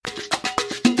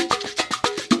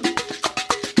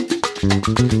Hey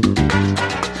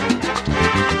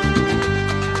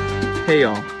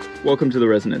y'all, welcome to the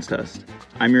Resonance Test.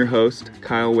 I'm your host,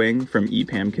 Kyle Wing from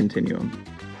EPAM Continuum.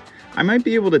 I might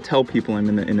be able to tell people I'm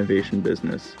in the innovation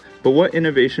business, but what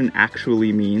innovation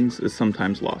actually means is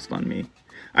sometimes lost on me.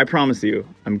 I promise you,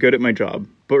 I'm good at my job,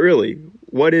 but really,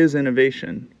 what is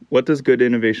innovation? What does good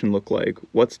innovation look like?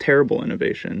 What's terrible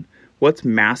innovation? What's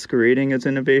masquerading as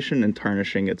innovation and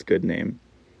tarnishing its good name?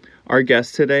 Our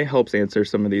guest today helps answer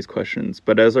some of these questions,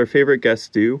 but as our favorite guests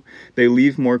do, they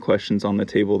leave more questions on the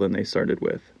table than they started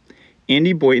with.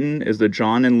 Andy Boynton is the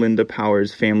John and Linda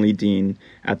Powers Family Dean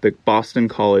at the Boston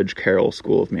College Carroll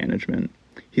School of Management.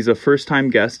 He's a first-time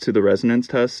guest to the Resonance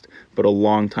Test, but a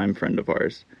longtime friend of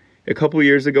ours. A couple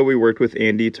years ago, we worked with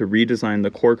Andy to redesign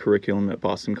the core curriculum at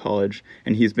Boston College,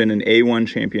 and he's been an A1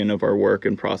 champion of our work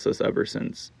and process ever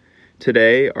since.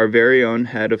 Today, our very own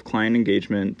head of client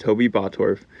engagement, Toby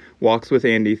Bottorf, walks with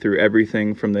Andy through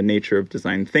everything from the nature of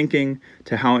design thinking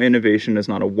to how innovation is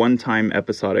not a one-time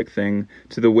episodic thing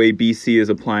to the way BC is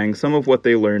applying some of what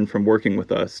they learned from working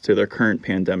with us to their current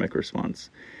pandemic response.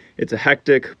 It's a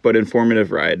hectic but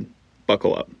informative ride.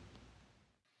 Buckle up.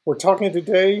 We're talking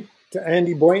today to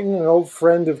Andy Boynton, an old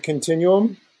friend of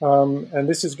Continuum, and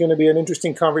this is going to be an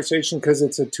interesting conversation because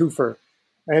it's a twofer.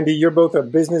 Andy, you're both a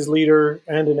business leader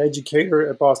and an educator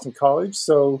at Boston College,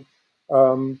 so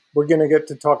we're going to get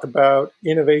to talk about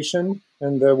innovation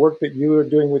and the work that you are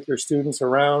doing with your students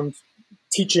around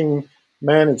teaching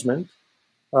management,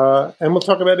 and we'll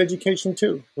talk about education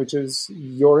too, which is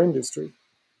your industry.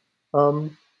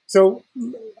 So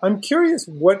I'm curious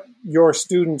what your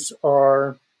students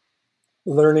are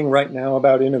learning right now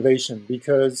about innovation,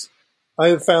 because I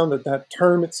have found that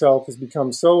term itself has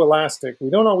become so elastic.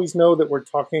 We don't always know that we're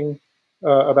talking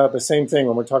about the same thing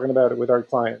when we're talking about it with our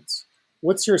clients.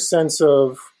 What's your sense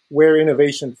of where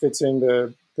innovation fits in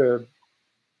the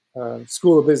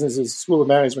School of Business's, School of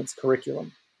Management's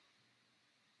curriculum?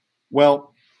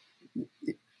 Well,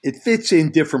 it fits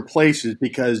in different places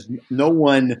because no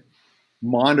one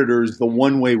monitors the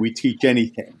one way we teach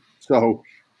anything. So,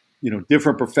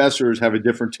 different professors have a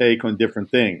different take on different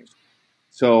things.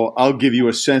 So I'll give you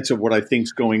a sense of what I think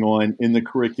is going on in the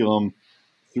curriculum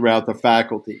throughout the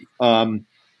faculty. I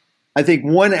think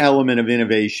one element of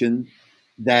innovation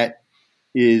that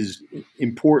is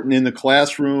important in the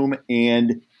classroom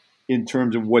and in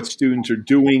terms of what students are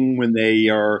doing when they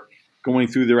are going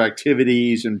through their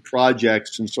activities and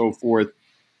projects and so forth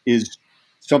is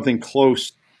something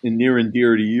close and near and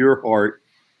dear to your heart,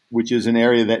 which is an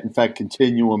area that, in fact,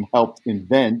 Continuum helped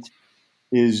invent,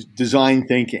 is design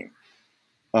thinking.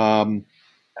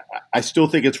 I still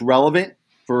think it's relevant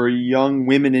for young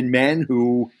women and men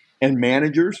and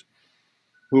managers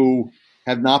who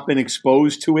have not been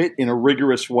exposed to it in a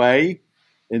rigorous way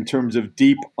in terms of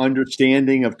deep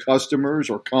understanding of customers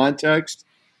or context,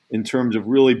 in terms of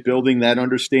really building that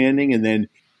understanding, and then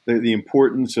the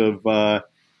importance of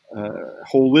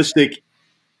holistic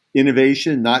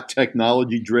innovation, not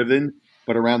technology driven,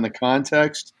 but around the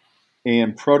context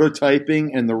and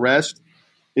prototyping and the rest.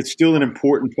 It's still an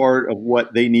important part of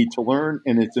what they need to learn,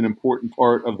 and it's an important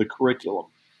part of the curriculum.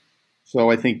 So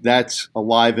I think that's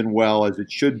alive and well as it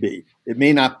should be. It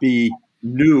may not be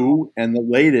new and the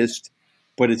latest,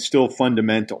 but it's still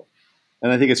fundamental. And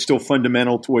I think it's still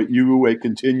fundamental to what you at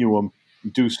Continuum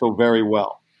do so very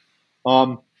well.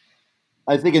 I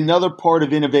think another part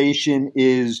of innovation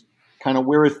is kind of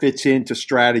where it fits into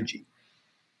strategy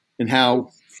and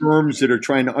how firms that are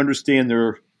trying to understand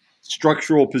their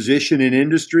structural position in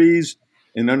industries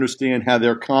and understand how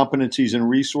their competencies and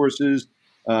resources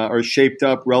are shaped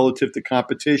up relative to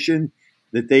competition,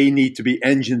 that they need to be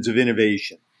engines of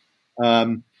innovation.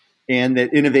 And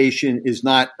that innovation is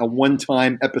not a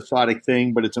one-time episodic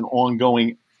thing, but it's an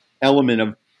ongoing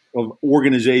element of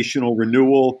organizational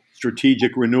renewal,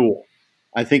 strategic renewal.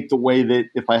 I think the way that,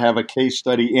 if I have a case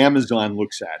study, Amazon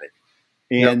looks at it,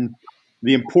 and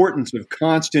the importance of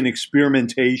constant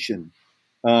experimentation,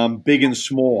 big and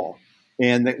small,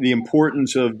 and the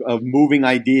importance of moving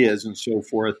ideas and so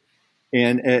forth,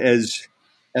 and as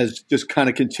just kind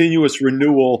of continuous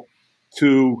renewal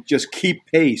to just keep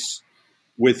pace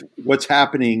with what's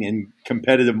happening in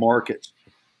competitive markets.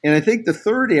 And I think the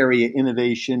third area,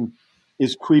 innovation,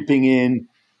 is creeping in,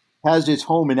 has its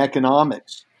home in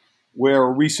economics, where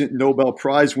a recent Nobel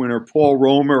Prize winner, Paul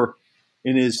Romer,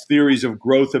 in his theories of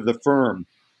growth of the firm,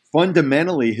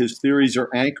 fundamentally his theories are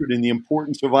anchored in the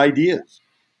importance of ideas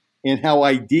and how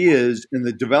ideas and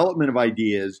the development of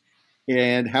ideas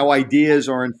and how ideas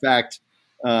are in fact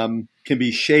can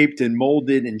be shaped and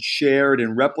molded and shared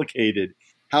and replicated,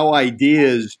 how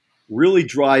ideas really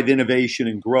drive innovation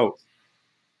and growth.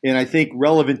 and I think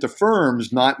relevant to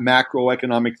firms, not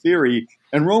macroeconomic theory.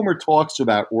 And Romer talks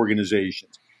about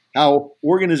organizations, how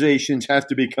organizations have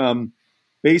to become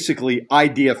basically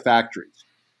idea factories,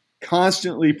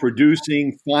 constantly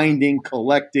producing, finding,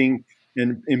 collecting,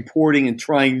 and importing and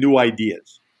trying new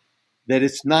ideas. That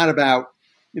it's not about,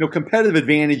 competitive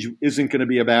advantage isn't going to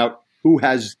be about who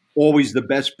has always the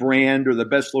best brand or the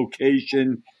best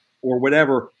location or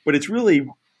whatever, but it's really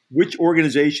which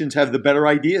organizations have the better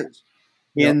ideas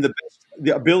and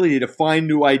the ability to find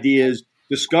new ideas,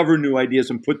 discover new ideas,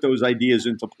 and put those ideas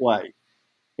into play.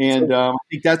 And I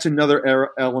think that's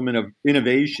another element of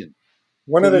innovation.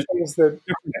 One of the things that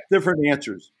different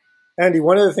answers. Andy,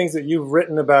 one of the things that you've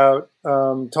written about,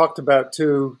 talked about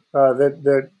too,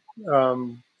 that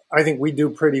I think we do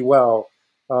pretty well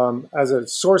as a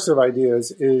source of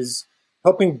ideas is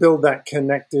helping build that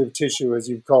connective tissue, as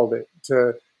you've called it,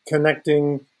 to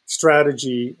connecting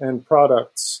strategy and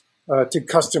products to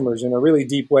customers in a really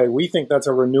deep way. We think that's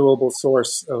a renewable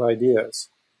source of ideas.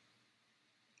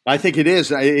 I think it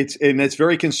is. It's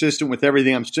very consistent with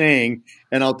everything I'm saying.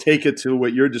 And I'll take it to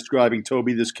what you're describing,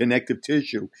 Toby, this connective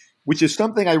tissue, which is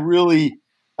something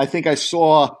I think I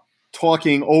saw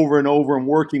talking over and over and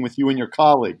working with you and your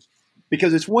colleagues.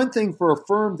 Because it's one thing for a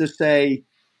firm to say,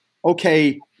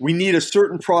 okay, we need a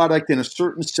certain product in a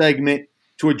certain segment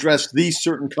to address these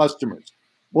certain customers.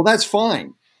 Well, that's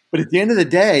fine. But at the end of the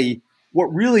day,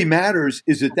 what really matters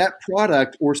is that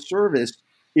product or service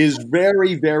is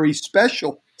very, very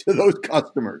special to those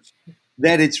customers,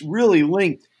 that it's really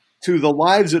linked to the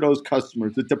lives of those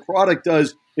customers, that the product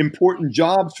does important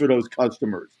jobs for those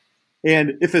customers.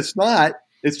 And if it's not,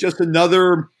 it's just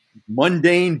another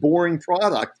mundane, boring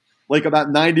product, like about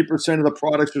 90% of the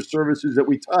products or services that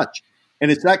we touch.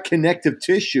 And it's that connective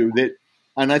tissue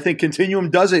and I think Continuum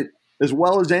does it as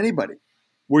well as anybody,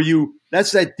 where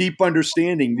that's that deep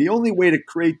understanding. The only way to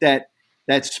create that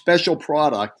special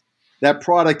product, that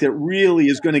product that really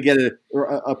is going to get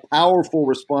a powerful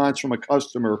response from a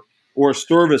customer or a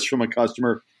service from a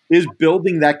customer, is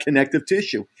building that connective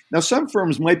tissue. Now, some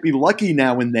firms might be lucky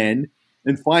now and then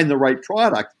and find the right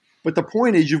product, but the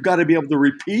point is you've got to be able to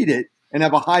repeat it and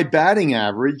have a high batting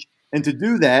average. And to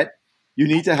do that, you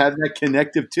need to have that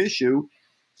connective tissue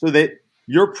so that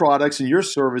your products and your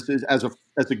services as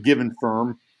a given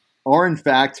firm are in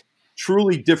fact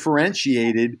truly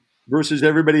differentiated versus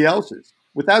everybody else's.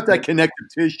 Without that connective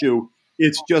tissue,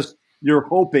 it's just you're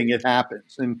hoping it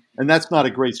happens, and that's not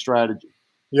a great strategy.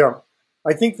 Yeah,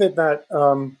 I think that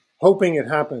hoping it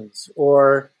happens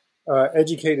or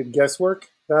educated guesswork,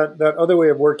 that other way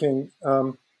of working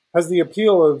has the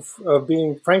appeal of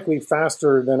being, frankly,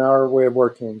 faster than our way of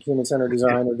working, human-centered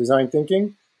design or design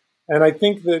thinking. And I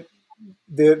think that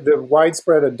the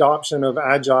widespread adoption of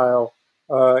agile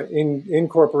in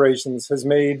corporations has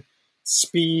made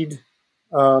speed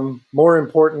more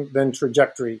important than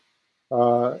trajectory.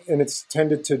 And it's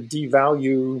tended to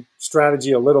devalue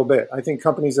strategy a little bit. I think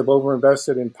companies have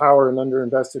overinvested in power and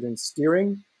underinvested in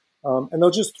steering. And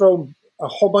they'll just throw a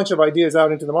whole bunch of ideas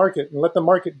out into the market and let the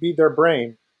market be their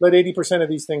brain. Let 80% of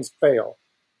these things fail.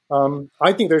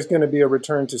 I think there's going to be a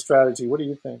return to strategy. What do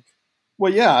you think?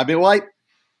 Well, yeah. I mean,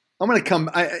 I'm going to come.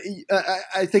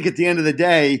 I think at the end of the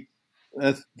day,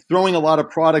 throwing a lot of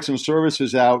products and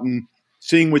services out and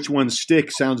seeing which ones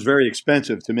stick sounds very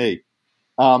expensive to me.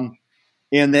 And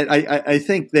that I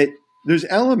think that there's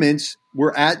elements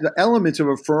the elements of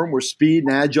a firm where speed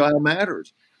and agile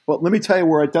matters. But let me tell you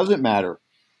where it doesn't matter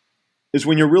is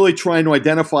when you're really trying to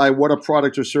identify what a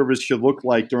product or service should look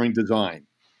like during design.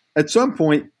 At some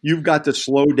point, you've got to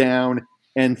slow down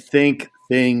and think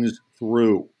things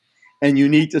through. And you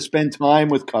need to spend time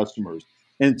with customers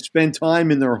and spend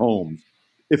time in their homes.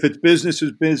 If it's business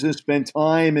is business, spend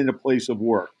time in a place of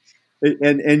work.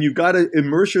 And you've got to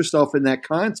immerse yourself in that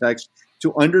context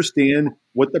to understand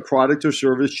what the product or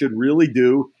service should really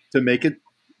do to make it,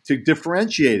 to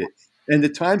differentiate it. And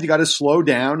at times you got to slow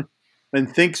down and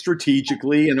think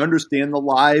strategically and understand the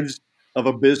lives of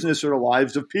a business or the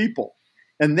lives of people.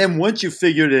 And then once you've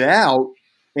figured it out,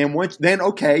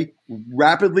 okay,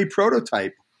 rapidly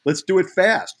prototype. Let's do it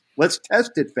fast. Let's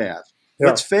test it fast. Yeah.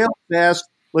 Let's fail fast.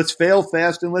 Let's fail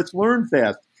fast and let's learn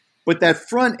fast. But that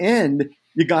front end,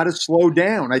 you got to slow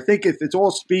down. I think if it's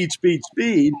all speed,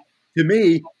 to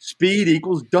me, speed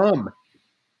equals dumb.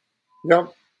 Yeah,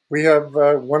 we have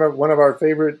one of our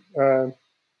favorite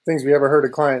things we ever heard a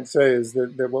client say is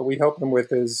that what we help them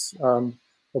with is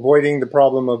avoiding the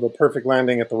problem of a perfect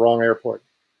landing at the wrong airport.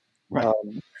 Right.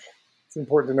 It's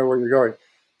important to know where you're going.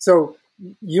 So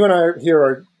you and I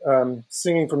here are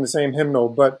singing from the same hymnal,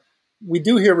 but we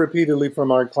do hear repeatedly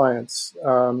from our clients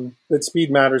that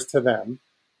speed matters to them.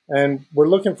 And we're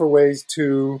looking for ways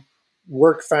to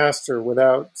work faster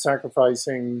without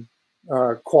sacrificing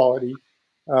quality.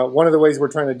 One of the ways we're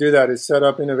trying to do that is set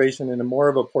up innovation in a more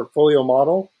of a portfolio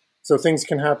model, so things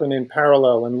can happen in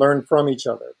parallel and learn from each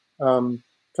other. Trying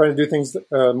to do things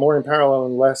more in parallel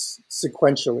and less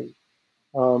sequentially.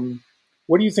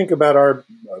 What do you think about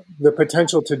the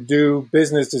potential to do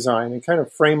business design and kind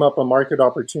of frame up a market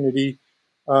opportunity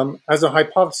as a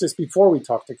hypothesis before we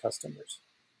talk to customers?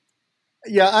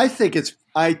 Yeah, I think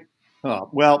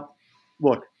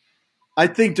look, I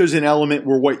think there's an element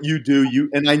where what you do,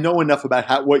 and I know enough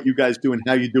about what you guys do and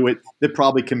how you do it, that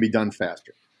probably can be done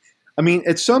faster. I mean,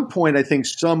 at some point, I think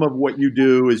some of what you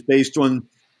do is based on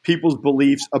people's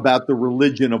beliefs about the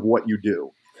religion of what you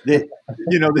do. That,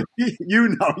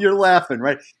 you're laughing,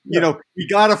 right? Yeah. You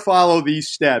got to follow these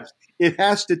steps. It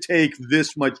has to take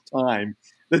this much time,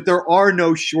 that there are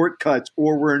no shortcuts,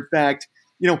 or we're in fact,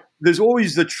 there's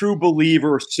always the true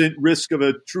believer risk of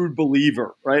a true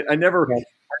believer, right? I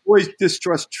always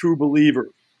distrust true believers.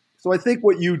 So I think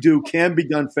what you do can be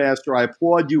done faster. I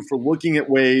applaud you for looking at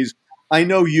ways. I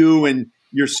know you and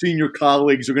your senior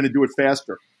colleagues are going to do it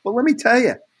faster. But let me tell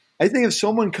you, I think if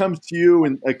someone comes to you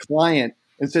and a client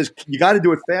and says, you got to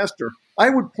do it faster, I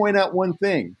would point out one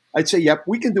thing. I'd say, yep,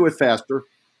 we can do it faster,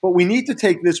 but we need to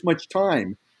take this much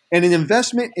time. And an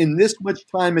investment in this much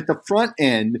time at the front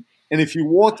end, and if you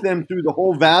walk them through the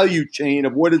whole value chain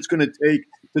of what it's going to take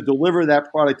to deliver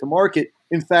that product to market,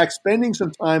 in fact, spending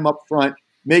some time up front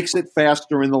makes it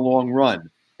faster in the long run.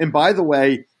 And by the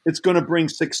way, it's going to bring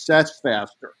success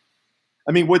faster.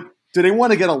 I mean, do they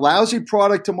want to get a lousy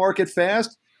product to market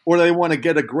fast, or do they want to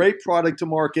get a great product to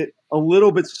market a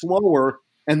little bit slower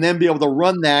and then be able to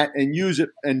run that and use it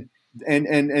and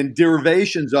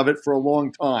derivations of it for a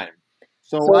long time?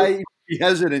 So I'd be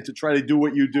hesitant to try to do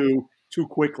what you do too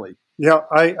quickly. Yeah,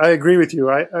 I agree with you.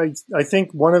 I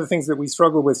think one of the things that we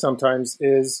struggle with sometimes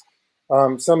is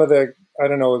some of the, I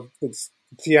don't know if it's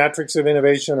theatrics of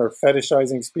innovation or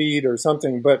fetishizing speed or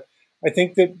something, but I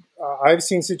think that I've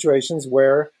seen situations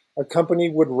where a company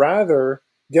would rather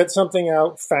get something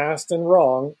out fast and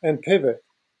wrong and pivot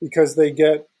because they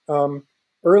get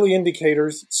early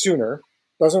indicators sooner.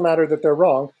 Doesn't matter that they're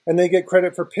wrong, and they get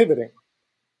credit for pivoting.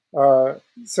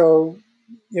 So,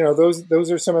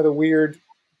 those are some of the weird,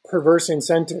 perverse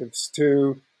incentives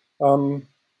to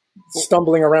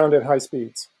stumbling around at high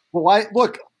speeds. Well,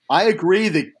 I agree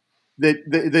that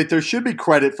there should be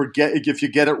credit for if you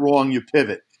get it wrong, you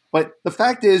pivot. But the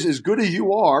fact is, as good as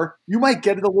you are, you might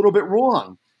get it a little bit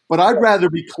wrong. But I'd rather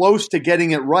be close to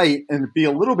getting it right and be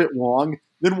a little bit wrong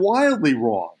than wildly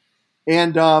wrong.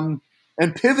 And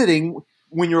pivoting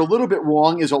when you're a little bit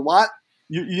wrong is a lot.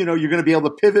 You're going to be able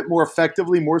to pivot more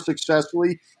effectively, more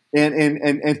successfully, and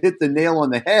hit the nail on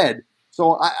the head.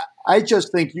 So I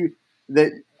just think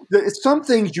that some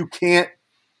things you can't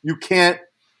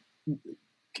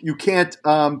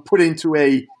put into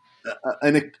a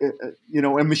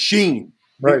machine.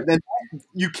 Right. Then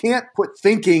you can't put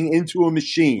thinking into a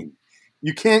machine.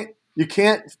 You can't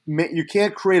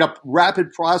create a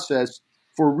rapid process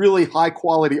for really high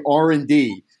quality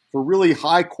R&D, for really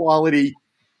high quality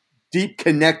deep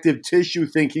connective tissue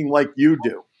thinking like you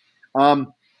do.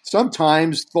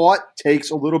 Sometimes thought takes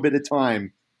a little bit of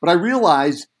time, but I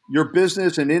realize your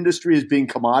business and industry is being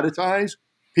commoditized.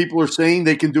 People are saying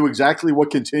they can do exactly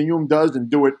what Continuum does and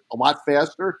do it a lot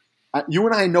faster. You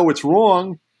and I know it's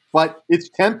wrong, but it's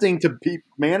tempting to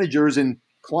managers and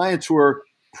clients who are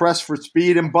pressed for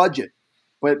speed and budget.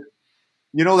 But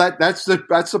that's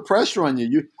the pressure on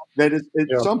you. At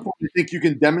some point, you think you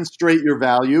can demonstrate your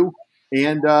value,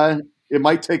 and it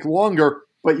might take longer,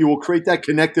 but you will create that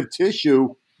connective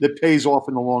tissue that pays off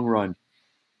in the long run.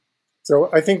 So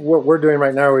I think what we're doing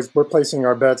right now is we're placing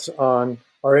our bets on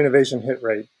our innovation hit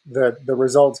rate, that the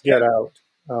results get out.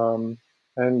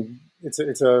 And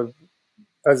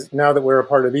as now that we're a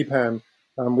part of EPAM,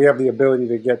 we have the ability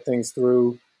to get things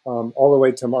through all the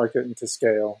way to market and to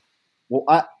scale. Well,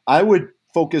 I would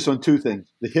focus on two things: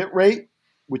 the hit rate,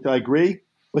 which I agree,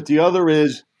 but the other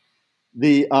is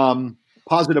the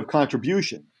positive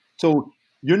contribution. So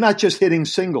you're not just hitting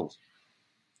singles.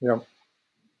 Yeah.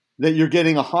 That you're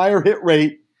getting a higher hit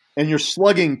rate and your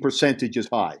slugging percentage is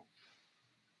high.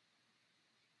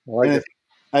 I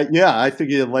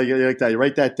think you like that. You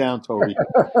write that down, Toby.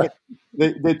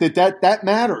 that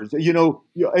matters.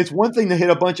 It's one thing to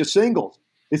hit a bunch of singles.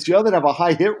 It's the other to have a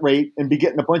high hit rate and be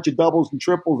getting a bunch of doubles and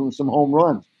triples and some home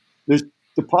runs. There's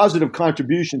the positive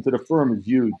contribution to the firm is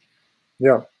huge.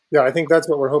 Yeah. Yeah, I think that's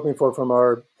what we're hoping for from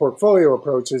our portfolio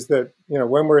approach, is that,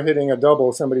 when we're hitting a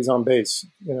double, somebody's on base.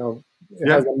 It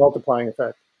has a multiplying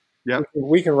effect. Yeah.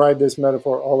 We can ride this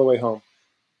metaphor all the way home.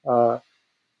 Uh,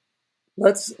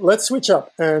 let's switch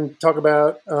up and talk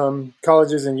about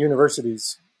colleges and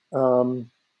universities.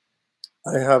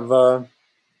 I have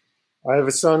I have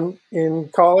a son in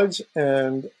college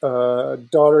and a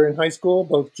daughter in high school,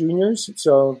 both juniors.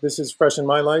 So this is fresh in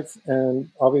my life, and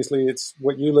obviously it's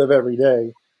what you live every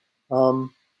day.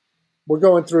 We're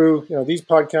going through, these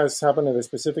podcasts happen at a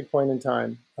specific point in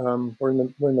time. We're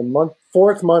in the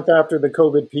fourth month after the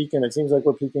COVID peak, and it seems like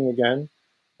we're peaking again.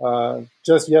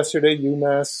 Just yesterday,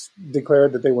 UMass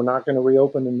declared that they were not going to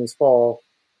reopen in this fall.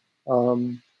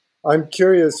 I'm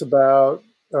curious about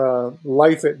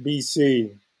life at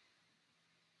BC.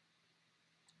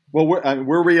 Well,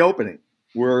 we're reopening.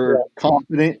 We're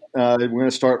confident. We're going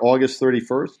to start August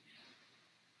 31st.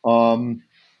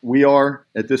 We are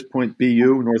at this point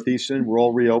BU Northeastern. We're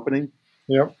all reopening.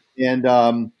 Yep.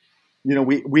 And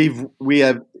we've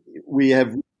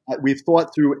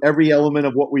thought through every element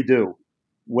of what we do,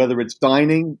 whether it's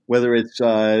dining, whether it's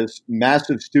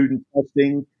massive student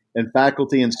testing and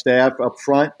faculty and staff up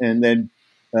front, and then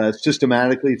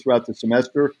systematically throughout the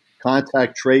semester,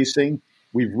 contact tracing.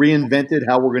 We've reinvented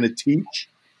how we're going to teach.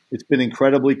 It's been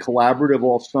incredibly collaborative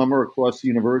all summer across the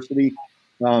university.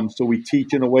 So we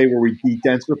teach in a way where we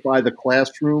de-densify the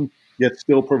classroom, yet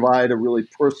still provide a really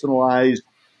personalized,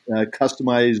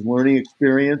 customized learning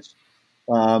experience.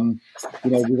 There's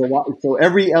a lot. So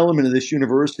every element of this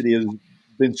university has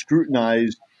been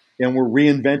scrutinized, and we're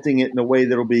reinventing it in a way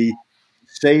that'll be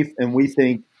safe and we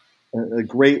think a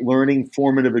great learning,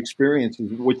 formative experience,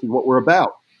 which is what we're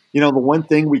about. The one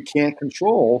thing we can't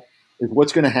control is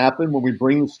what's going to happen when we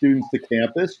bring the students to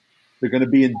campus. They're going to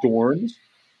be in dorms,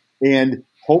 and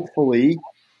hopefully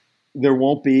there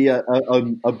won't be a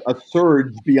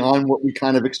surge beyond what we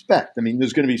kind of expect. I mean,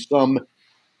 there's going to be some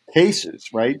cases,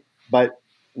 right? But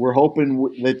we're hoping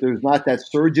that there's not that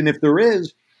surge. And if there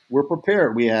is, we're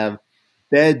prepared. We have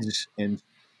beds and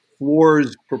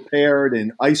floors prepared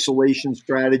and isolation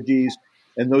strategies,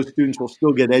 and those students will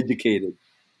still get educated.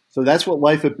 So that's what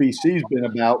life at BC has been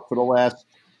about for the last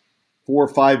 4 or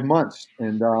 5 months.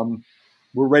 And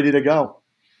we're ready to go.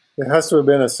 It has to have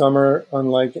been a summer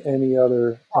unlike any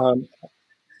other.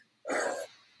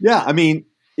 Yeah, I mean,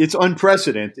 it's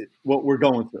unprecedented what we're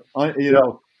going through.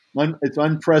 It's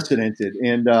unprecedented,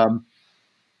 and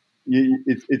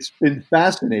it's been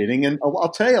fascinating. And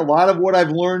I'll tell you, a lot of what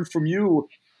I've learned from you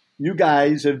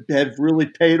guys have really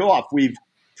paid off. We've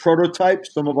prototyped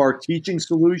some of our teaching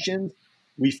solutions.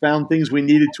 We found things we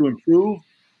needed to improve.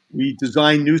 We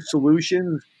designed new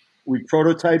solutions. We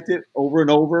prototyped it over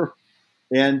and over.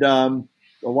 And a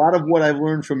lot of what I've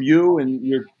learned from you and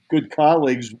your good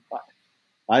colleagues,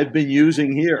 I've been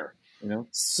using here.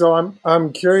 So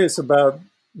I'm curious about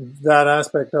that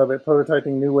aspect of it,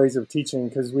 prototyping new ways of teaching,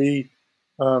 because we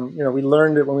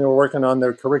learned it when we were working on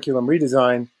their curriculum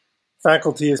redesign.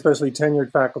 Faculty, especially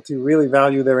tenured faculty, really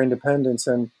value their independence,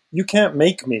 and you can't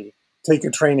make me take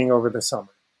a training over the summer.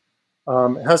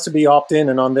 It has to be opt-in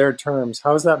and on their terms.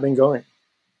 How's that been going?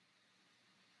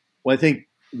 Well, I think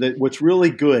that what's really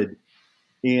good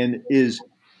is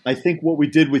I think what we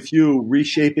did with you,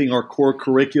 reshaping our core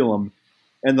curriculum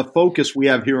and the focus we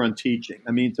have here on teaching.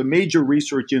 I mean, it's a major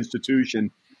research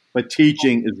institution, but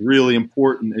teaching is really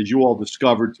important, as you all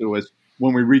discovered to us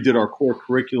when we redid our core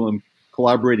curriculum,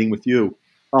 collaborating with you,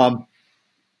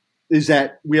 is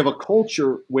that we have a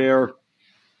culture where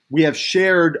we have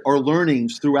shared our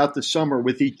learnings throughout the summer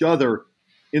with each other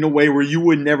in a way where you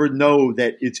would never know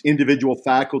that it's individual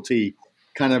faculty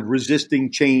kind of resisting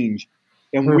change.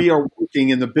 And we are working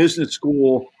in the business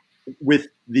school with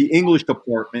the English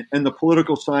department and the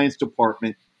political science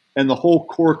department and the whole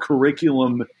core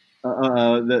curriculum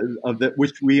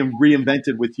which we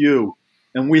reinvented with you.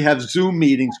 And we have Zoom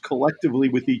meetings collectively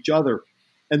with each other.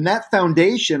 And that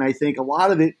foundation, I think a lot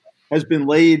of it has been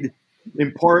laid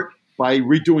in part by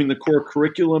redoing the core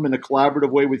curriculum in a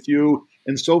collaborative way with you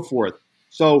and so forth.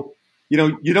 So, you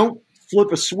don't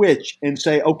flip a switch and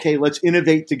say, okay, let's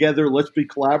innovate together. Let's be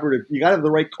collaborative. You got to have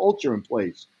the right culture in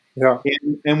place. Yeah.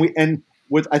 And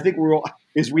what I think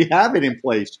we have it in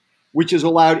place, which has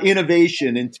allowed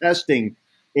innovation and testing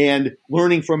and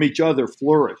learning from each other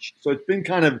flourish. So it's been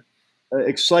kind of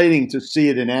exciting to see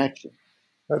it in action.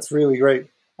 That's really great.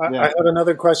 I have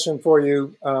another question for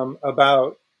you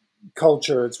about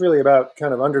culture. It's really about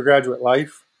kind of undergraduate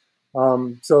life.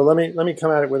 So let me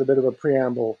come at it with a bit of a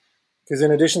preamble, because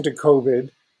in addition to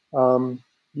COVID,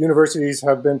 universities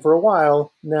have been for a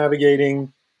while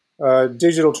navigating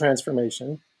digital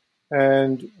transformation.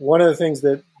 And one of the things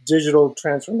that digital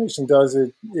transformation does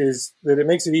is that it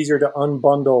makes it easier to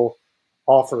unbundle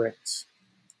offerings.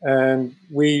 And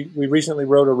we recently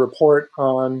wrote a report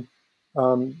on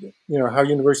how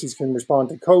universities can respond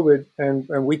to COVID.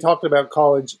 And we talked about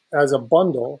college as a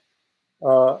bundle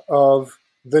of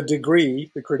the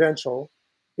degree, the credential,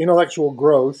 intellectual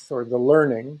growth or the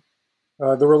learning,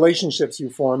 the relationships you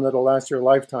form that'll last your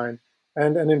lifetime,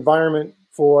 and an environment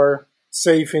for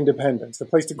safe independence, a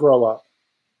place to grow up.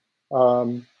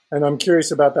 And I'm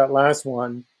curious about that last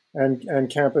one and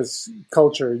campus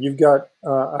culture. You've got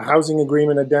a housing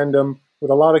agreement addendum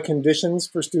with a lot of conditions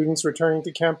for students returning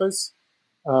to campus.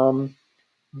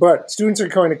 But students are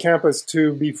going to campus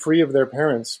to be free of their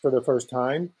parents for the first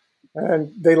time,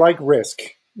 and they like risk.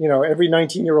 Every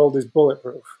 19-year-old is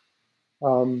bulletproof.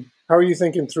 How are you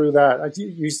thinking through that?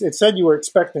 It said you were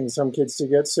expecting some kids to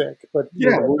get sick, but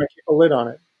yeah, we're going to keep a lid on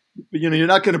it. But you're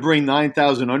not going to bring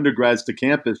 9,000 undergrads to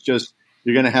campus. Just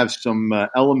you're going to have some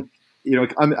element.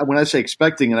 When I say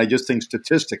expecting, and I just think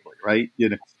statistically, right?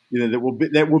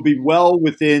 That will be well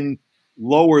within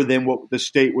lower than what the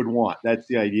state would want. That's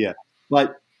the idea.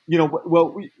 But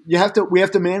we have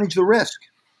to manage the risk.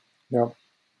 Yeah.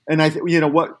 And I think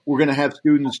what we're going to have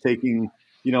students taking.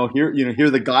 Here are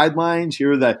the guidelines.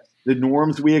 Here are the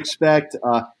norms we expect.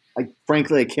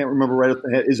 Frankly, I can't remember right off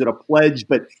the head. Is it a pledge?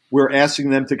 But we're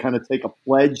asking them to kind of take a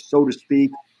pledge, so to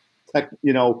speak.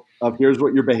 Of here's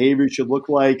what your behavior should look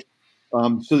like.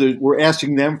 So we're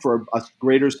asking them for a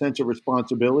greater sense of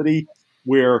responsibility.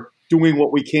 We're doing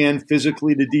what we can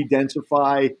physically to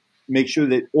de-densify, make sure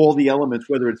that all the elements,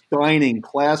 whether it's dining,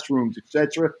 classrooms,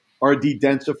 etc., are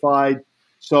de-densified.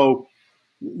 So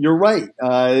you're right.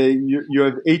 You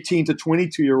have 18 to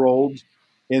 22-year-olds,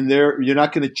 and you're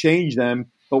not going to change them,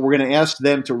 but we're going to ask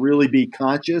them to really be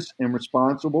conscious and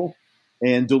responsible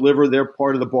and deliver their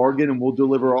part of the bargain, and we'll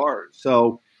deliver ours.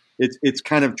 So it's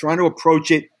kind of trying to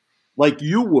approach it like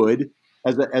you would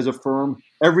as a firm,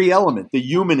 every element, the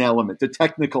human element, the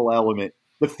technical element,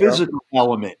 the physical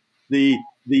element, the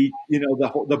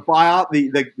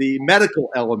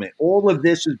medical element. All of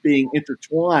this is being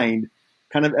intertwined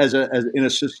kind of as in a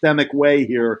systemic way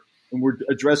here, and we're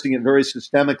addressing it very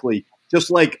systemically,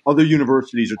 just like other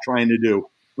universities are trying to do,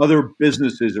 other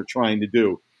businesses are trying to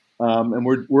do, and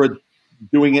we're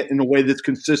doing it in a way that's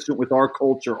consistent with our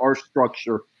culture, our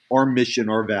structure, our mission,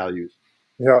 our values.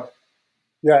 Yeah.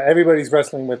 Yeah, everybody's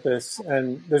wrestling with this,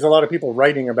 and there's a lot of people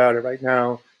writing about it right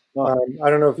now. I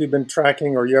don't know if you've been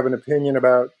tracking or you have an opinion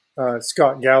about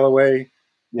Scott Galloway.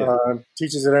 Yeah.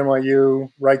 Teaches at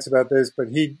NYU, writes about this, but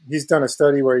he's done a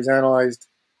study where he's analyzed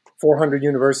 400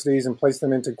 universities and placed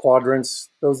them into quadrants,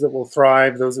 those that will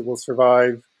thrive, those that will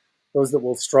survive, those that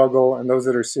will struggle, and those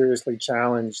that are seriously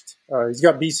challenged. He's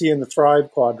got BC in the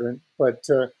thrive quadrant, but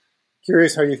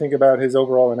curious how you think about his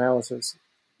overall analysis.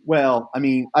 Well, I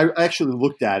mean, I actually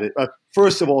looked at it.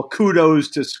 First of all, kudos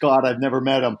to Scott. I've never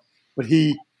met him, but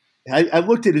I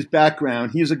looked at his background.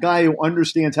 He's a guy who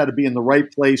understands how to be in the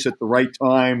right place at the right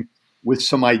time with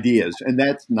some ideas, and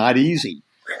that's not easy.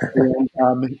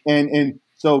 and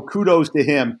so kudos to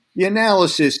him. The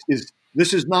analysis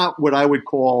this is not what I would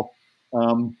call,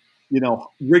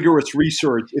 rigorous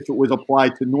research if it was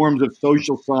applied to norms of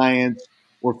social science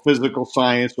or physical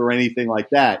science or anything like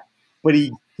that. But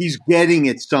he's getting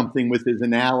at something with his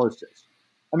analysis.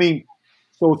 I mean,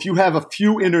 so if you have a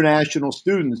few international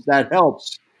students, that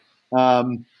helps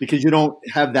because you don't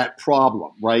have that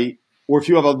problem, right? Or if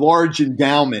you have a large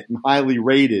endowment and highly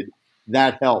rated,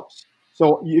 that helps.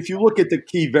 So if you look at the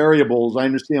key variables, I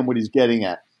understand what he's getting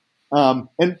at. And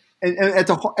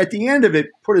at the end of it,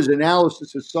 put his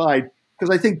analysis aside, because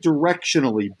I think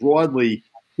directionally, broadly,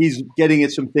 he's getting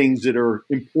at some things that are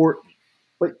important.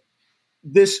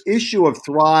 This issue of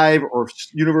thrive or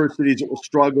universities that will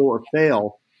struggle or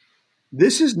fail,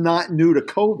 this is not new to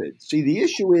COVID. See, the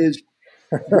issue is,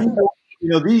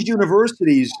 these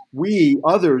universities,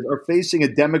 others, are facing a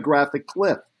demographic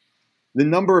cliff. The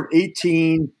number of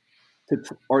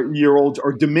 18-year-olds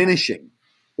are diminishing.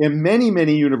 And many,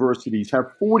 many universities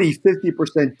have 40,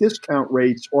 50% discount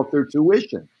rates off their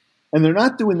tuition. And they're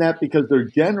not doing that because they're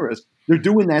generous. They're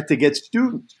doing that to get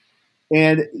students.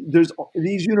 And there's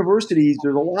these universities,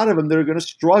 there's a lot of them that are going to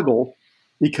struggle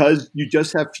because you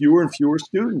just have fewer and fewer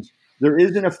students. There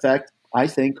is, in effect, I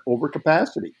think,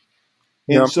 overcapacity.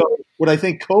 And so what I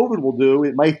think COVID will do,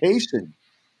 it might hasten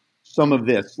some of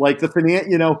this. Like we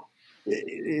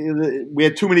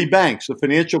had too many banks. The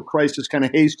financial crisis kind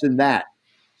of hastened that.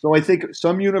 So I think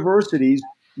some universities,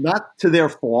 not to their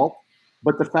fault,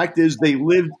 but the fact is they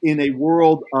lived in a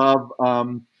world of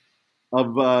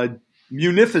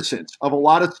munificence of a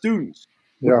lot of students,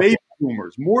 baby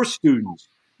boomers, more students,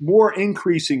 more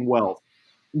increasing wealth.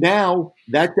 Now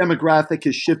that demographic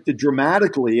has shifted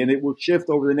dramatically, and it will shift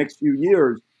over the next few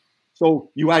years. So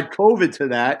you add COVID to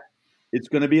that, it's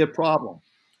going to be a problem.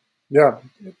 Yeah.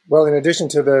 Well, in addition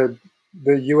to the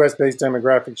U.S.-based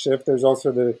demographic shift, there's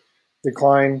also the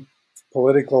decline,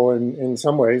 political in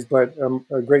some ways, but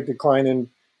a great decline in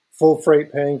full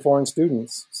freight paying foreign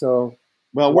students. So,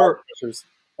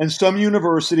 and some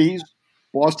universities,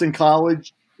 Boston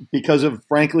College, because of,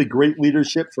 frankly, great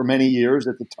leadership for many years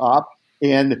at the top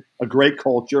and a great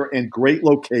culture and great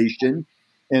location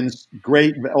and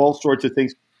great all sorts of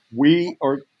things.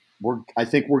 I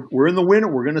think we're in the winter.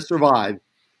 We're going to survive.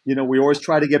 We always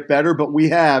try to get better, but we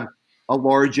have a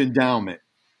large endowment.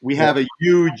 We have a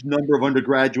huge number of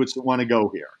undergraduates that want to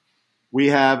go here. We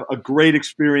have a great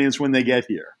experience when they get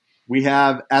here. We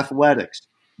have athletics.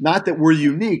 Not that we're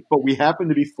unique, but we happen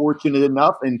to be fortunate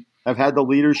enough and have had the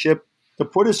leadership to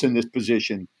put us in this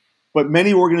position. But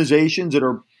many organizations that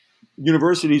are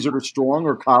universities that are strong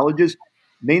or colleges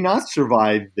may not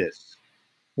survive this.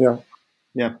 Yeah.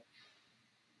 Yeah.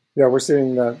 Yeah, we're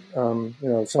seeing that,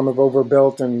 some have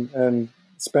overbuilt and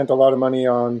spent a lot of money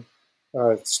on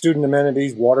student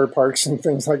amenities, water parks and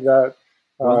things like that.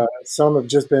 Some have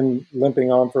just been limping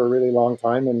on for a really long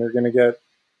time, and they're going to get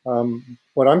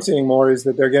what I'm seeing more is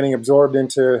that they're getting absorbed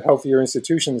into healthier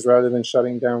institutions rather than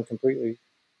shutting down completely.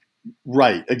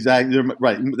 Right, exactly.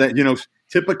 Right. That,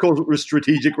 typical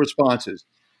strategic responses,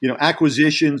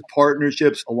 acquisitions,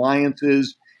 partnerships,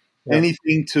 alliances,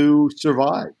 anything to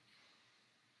survive.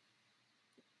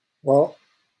 Well,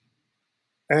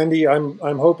 Andy, I'm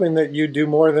hoping that you do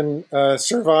more than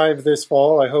survive this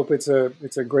fall. I hope it's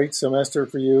a great semester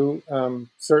for you.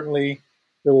 Certainly,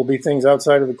 there will be things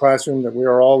outside of the classroom that we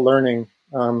are all learning.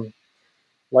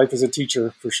 Life as a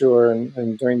teacher, for sure,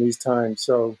 and during these times.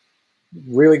 So,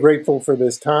 really grateful for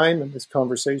this time and this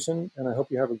conversation, and I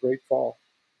hope you have a great fall.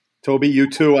 Toby, you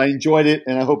too. I enjoyed it,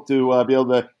 and I hope to be able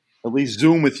to at least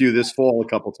Zoom with you this fall a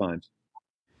couple times.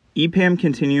 EPAM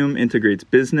Continuum integrates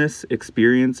business,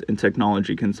 experience, and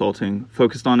technology consulting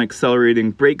focused on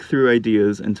accelerating breakthrough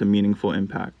ideas into meaningful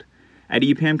impact. At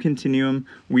EPAM Continuum,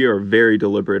 we are very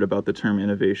deliberate about the term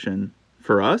innovation.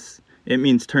 For us, it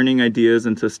means turning ideas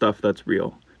into stuff that's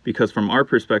real, because from our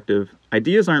perspective,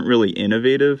 ideas aren't really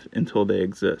innovative until they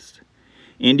exist.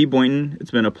 Andy Boynton,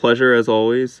 it's been a pleasure as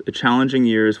always. A challenging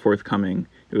year is forthcoming.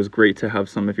 It was great to have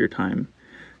some of your time.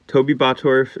 Toby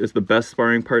Bottorf is the best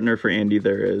sparring partner for Andy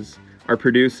there is. Our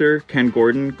producer, Ken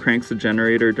Gordon, cranks a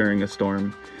generator during a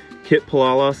storm. Kip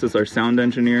Pilalas is our sound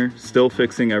engineer, still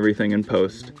fixing everything in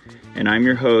post. And I'm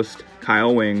your host,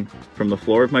 Kyle Wing, from the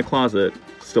floor of my closet,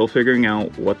 still figuring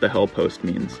out what the hell post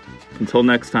means. Until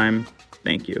next time,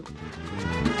 thank you.